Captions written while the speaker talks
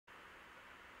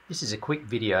This is a quick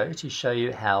video to show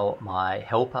you how my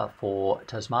helper for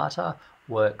Tasmota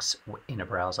works in a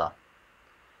browser.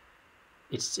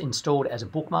 It's installed as a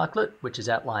bookmarklet, which is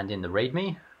outlined in the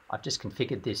README. I've just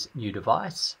configured this new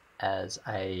device as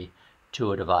a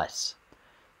Tuya device.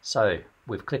 So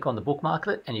we've clicked on the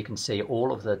bookmarklet and you can see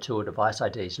all of the Tuya device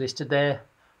IDs listed there.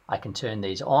 I can turn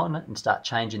these on and start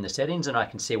changing the settings and I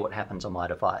can see what happens on my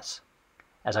device.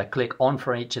 As I click on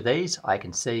for each of these, I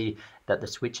can see that the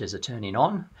switches are turning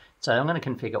on. So I'm going to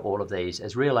configure all of these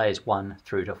as relays 1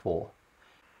 through to 4.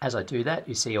 As I do that,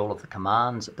 you see all of the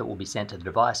commands that will be sent to the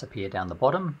device appear down the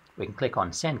bottom. We can click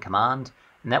on Send Command,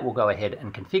 and that will go ahead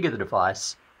and configure the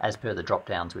device as per the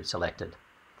drop-downs we've selected.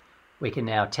 We can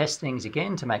now test things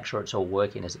again to make sure it's all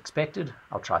working as expected.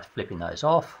 I'll try flipping those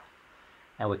off,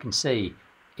 and we can see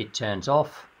it turns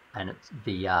off, and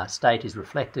the state is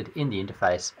reflected in the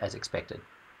interface as expected.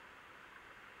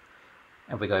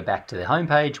 If we go back to the home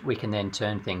page, we can then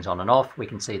turn things on and off. We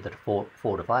can see the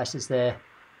four devices there,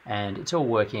 and it's all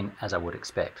working as I would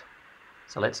expect.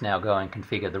 So let's now go and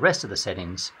configure the rest of the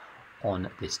settings on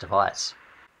this device.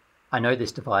 I know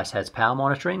this device has power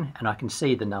monitoring, and I can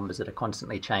see the numbers that are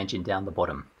constantly changing down the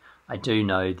bottom. I do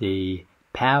know the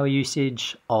power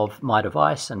usage of my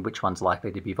device and which one's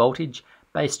likely to be voltage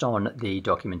based on the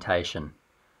documentation.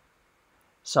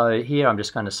 So here I'm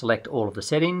just going to select all of the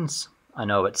settings. I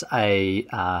know it's a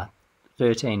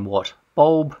 13 watt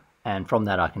bulb, and from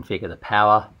that I configure the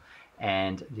power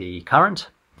and the current,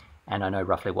 and I know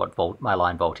roughly what my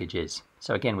line voltage is.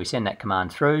 So again, we send that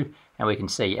command through and we can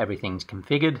see everything's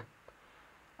configured.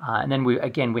 And then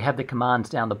we have the commands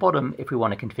down the bottom if we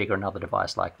want to configure another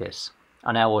device like this.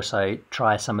 I now also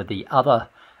try some of the other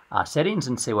settings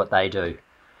and see what they do.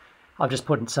 I've just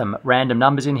put some random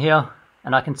numbers in here,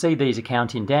 and I can see these are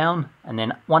counting down, and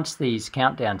then once these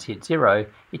countdowns hit 0,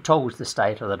 it toggles the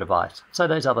state of the device. So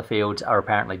those other fields are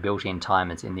apparently built-in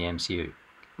timers in the MCU.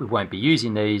 We won't be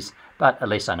using these, but at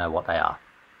least I know what they are.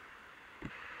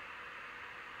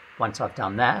 Once I've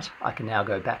done that, I can now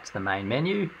go back to the main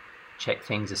menu, check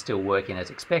things are still working as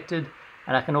expected,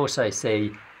 and I can also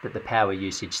see that the power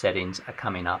usage settings are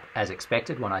coming up as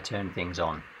expected when I turn things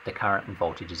on. The current and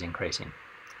voltage is increasing.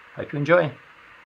 Hope you enjoy.